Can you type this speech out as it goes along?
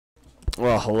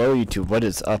Well, hello YouTube. What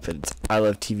is up? It's I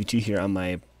Love TV2 here on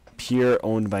my Pure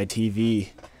Owned by TV,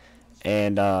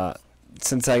 and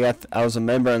since I was a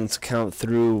member on this account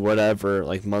through whatever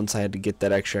like months I had to get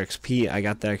that extra XP. I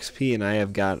got the XP, and I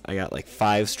got like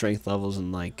 5 strength levels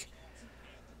and like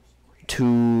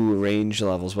 2 range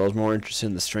levels. But I was more interested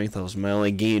in the strength levels. I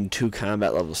only gained 2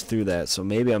 combat levels through that, so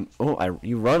maybe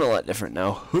you run a lot different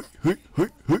now.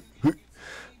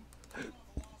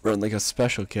 Run like a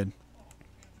special kid.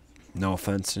 No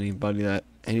offense to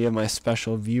any of my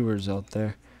special viewers out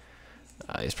there.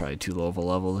 He's probably too low of a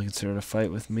level to consider to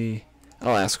fight with me.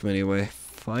 I'll ask him anyway.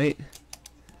 Fight?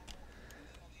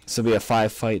 This will be a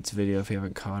 5 fights video if you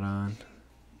haven't caught on.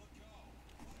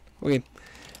 Okay.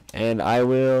 And I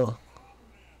will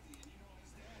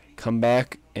come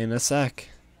back in a sec.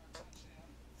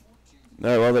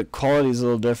 Alright, well the quality's a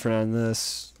little different on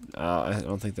this. I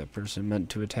don't think that person meant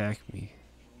to attack me.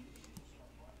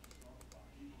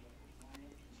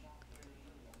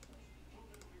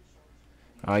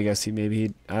 I guess I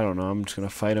don't know, I'm just gonna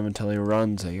fight him until he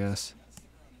runs, I guess.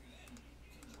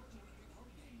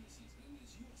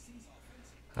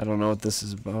 I don't know what this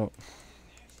is about.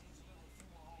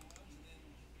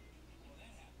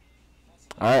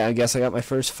 Alright, I guess I got my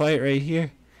first fight right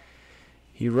here.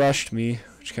 He rushed me,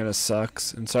 which kinda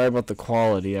sucks. And sorry about the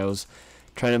quality, I was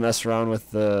trying to mess around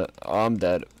with the... Oh, I'm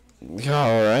dead.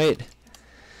 Alright.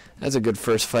 That's a good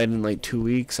first fight in like 2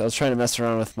 weeks. I was trying to mess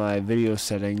around with my video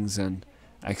settings and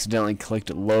accidentally clicked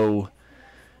low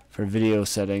for video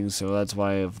settings, so that's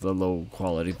why I have the low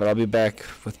quality. But I'll be back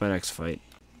with my next fight.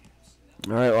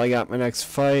 Alright, well I got my next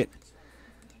fight.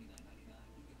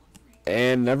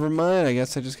 And never mind, I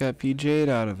guess I just got PJ'd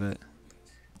out of it.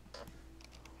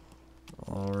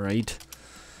 Alright.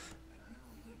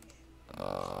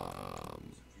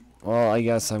 Well, I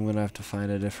guess I'm gonna have to find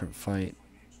a different fight.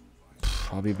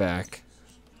 I'll be back.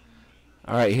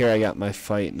 Alright, here I got my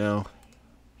fight now.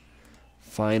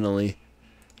 Finally.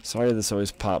 Sorry this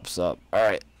always pops up.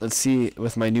 Alright, let's see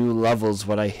with my new levels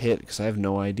what I hit, because I have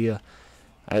no idea.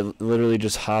 I literally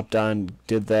just hopped on,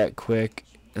 did that quick,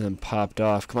 and then popped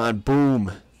off. Come on,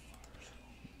 boom!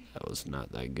 That was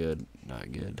not that good.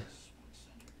 Not good.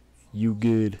 You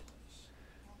good.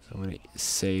 I'm gonna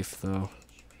safe, though.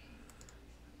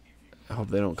 I hope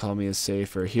they don't call me a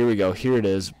safer. Here we go. Here it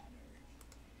is.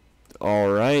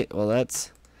 Alright, well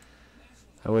that's...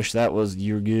 I wish that was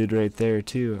you're good right there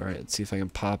too. Alright, let's see if I can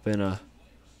pop in a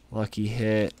lucky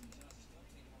hit.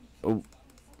 Oh.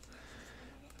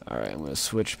 Alright, I'm going to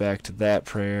switch back to that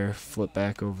prayer. Flip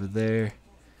back over there.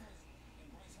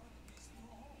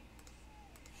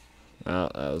 Oh,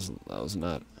 that was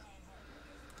not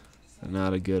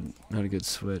a good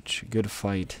switch. Good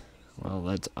fight. Well,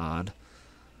 that's odd.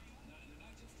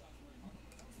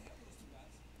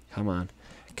 Come on.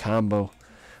 Combo.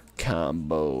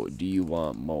 Combo, do you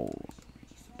want more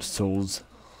souls?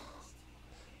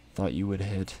 Thought you would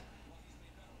hit.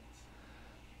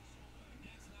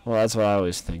 Well, that's what I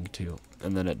always think too,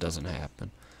 and then it doesn't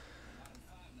happen.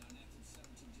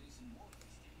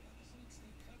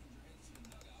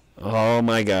 Oh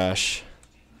my gosh.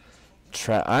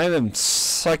 I am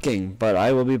sucking, but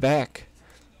I will be back.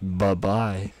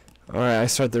 Bye-bye. Alright, I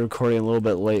started the recording a little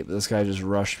bit late, but this guy just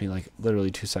rushed me like literally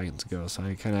 2 seconds ago, so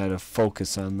I kind of had to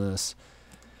focus on this.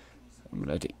 I'm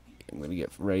gonna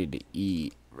get ready to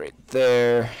eat right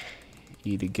there.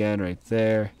 Eat again right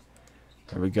there.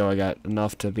 There we go, I got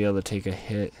enough to be able to take a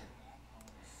hit.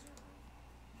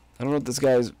 I don't know what this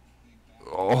guy's...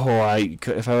 Oh,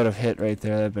 if I would have hit right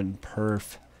there, that would have been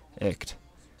perfect.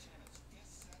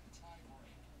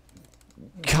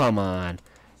 Come on.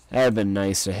 That would have been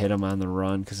nice to hit him on the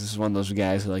run, because this is one of those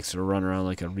guys who likes to run around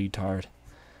like a retard.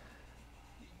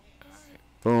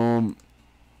 Boom.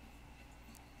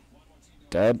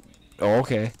 Dead. Oh,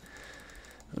 okay.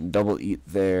 Double eat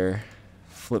there.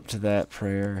 Flip to that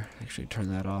prayer. Actually,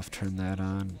 turn that off, turn that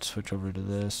on. Switch over to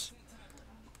this.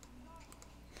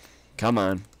 Come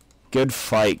on. Good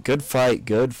fight, good fight,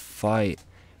 good fight.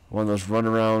 One of those run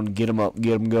around, get him up,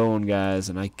 get him going guys,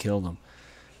 and I killed him.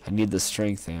 I need the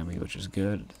strength ammo, which is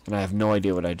good. And I have no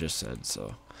idea what I just said,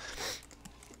 so.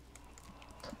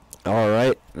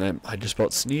 Alright. I just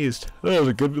about sneezed. That was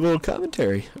a good little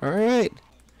commentary. Alright.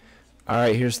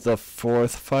 Alright, here's the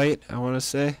 4th fight, I want to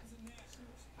say.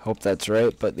 Hope that's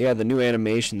right. But yeah, the new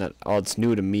animation, it's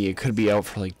new to me. It could be out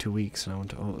for like 2 weeks. And I went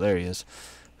to, oh, there he is.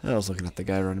 I was looking at the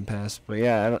guy running past. But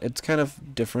yeah, it's kind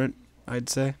of different, I'd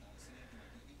say.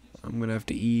 I'm gonna have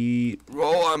to eat.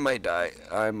 Oh, I might die.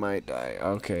 I might die.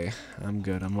 Okay, I'm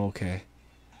good. I'm okay.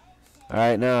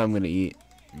 Alright, now I'm gonna eat.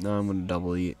 Now I'm gonna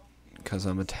double eat, because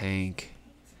I'm a tank.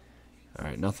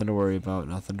 Alright, nothing to worry about.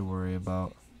 Nothing to worry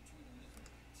about.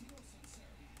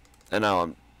 And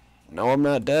now I'm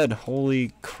not dead.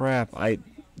 Holy crap. I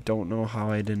don't know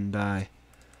how I didn't die.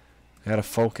 I gotta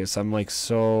focus. I'm like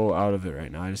so out of it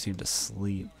right now. I just need to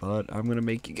sleep. But I'm gonna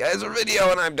make you guys a video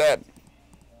and I'm dead.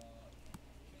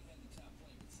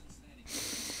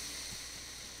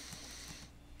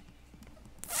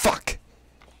 Fuck.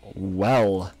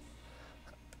 Well,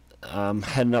 I'm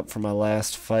heading up for my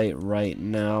last fight right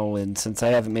now, and since I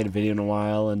haven't made a video in a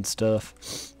while and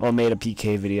stuff, well, I made a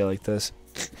PK video like this.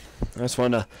 I just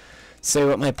want to say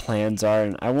what my plans are,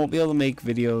 and I won't be able to make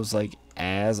videos like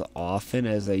as often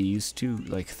as I used to,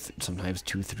 like sometimes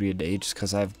 2-3 a day, just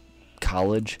because I have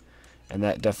college, and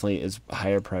that definitely is a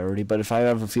higher priority. But if I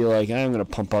ever feel like I'm gonna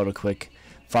pump out a quick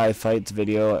 5 fights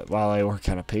video while I work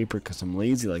on a paper because I'm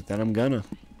lazy like that,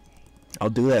 I'll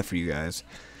do that for you guys.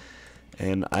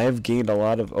 And I've gained a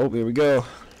lot of... Oh, here we go.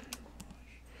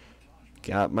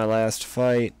 Got my last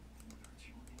fight.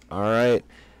 Alright.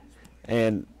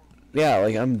 And, yeah,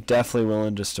 like, I'm definitely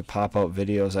willing just to pop out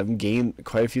videos. I've gained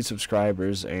quite a few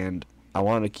subscribers, and I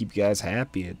want to keep you guys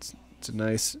happy. It's a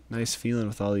nice feeling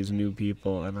with all these new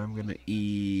people. And I'm going to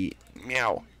eat...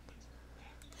 Meow.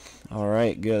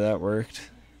 Alright, good. That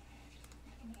worked.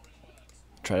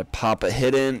 Try to pop a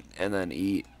hit in, and then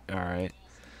eat. Alright.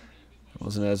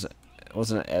 Wasn't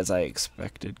as I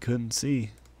expected. Couldn't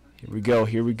see. Here we go.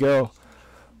 Here we go.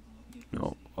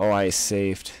 No. Oh, I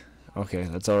saved. Okay,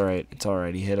 that's alright. It's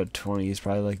alright. He hit a 20. He's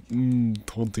probably like,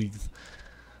 20.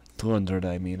 200,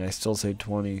 I mean. I still say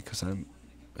 20 because I'm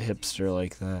a hipster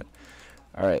like that.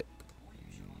 Alright.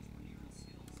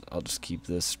 I'll just keep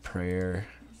this prayer.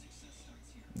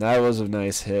 That was a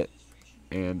nice hit,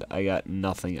 and I got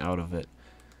nothing out of it.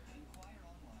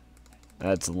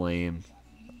 That's lame.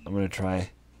 I'm gonna try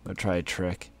a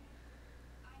trick.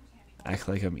 Act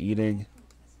like I'm eating.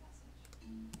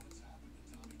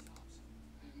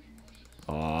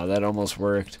 Aw, that almost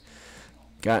worked.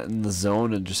 Got in the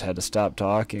zone and just had to stop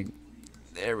talking.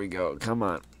 There we go. Come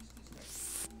on.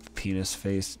 Penis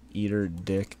face eater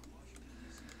dick.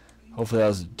 Hopefully that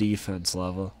was defense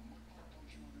level.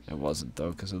 It wasn't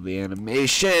though because of the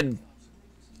animation.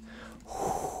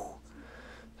 Whew.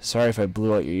 Sorry if I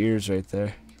blew out your ears right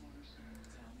there.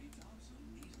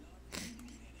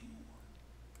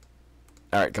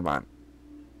 Alright, come on.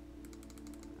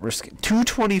 Risk it.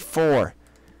 224.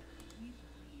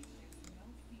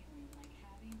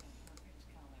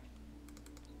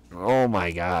 Oh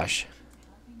my gosh.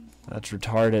 That's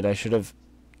retarded. I should have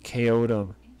KO'd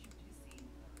him.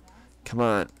 Come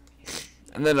on.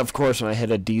 And then of course when I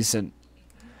hit a decent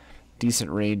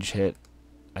range hit,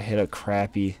 I hit a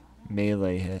crappy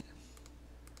melee hit.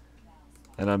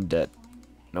 And I'm dead.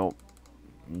 Nope.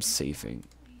 I'm safing.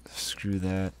 Screw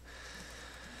that.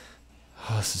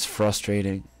 Oh, this is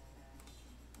frustrating.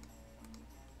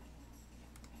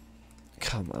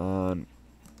 Come on.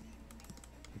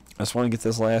 I just want to get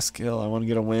this last kill. I want to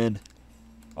get a win.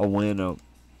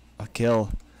 A kill.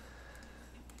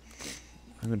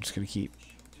 I'm just going to keep...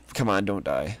 Come on, don't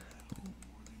die.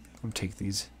 I'm going to take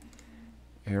these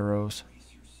arrows.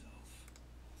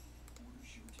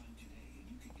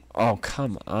 Oh,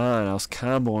 come on. I was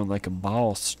comboing like a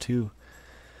boss, too.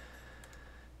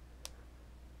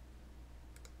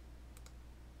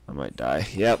 I might die.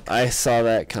 Yep, I saw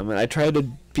that coming. I tried to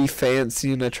be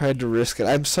fancy and I tried to risk it.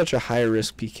 I'm such a high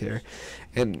risk PKer,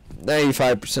 and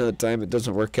 95% of the time it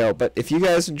doesn't work out. But if you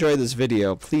guys enjoyed this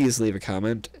video, please leave a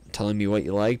comment telling me what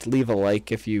you liked. Leave a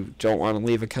like if you don't want to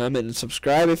leave a comment, and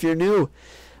subscribe if you're new.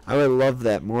 I would love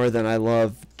that more than I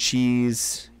love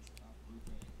cheese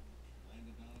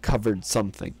covered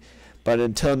something. But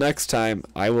until next time,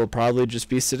 I will probably just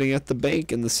be sitting at the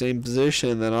bank in the same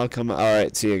position. Then I'll come.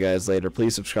 Alright, see you guys later.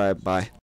 Please subscribe. Bye.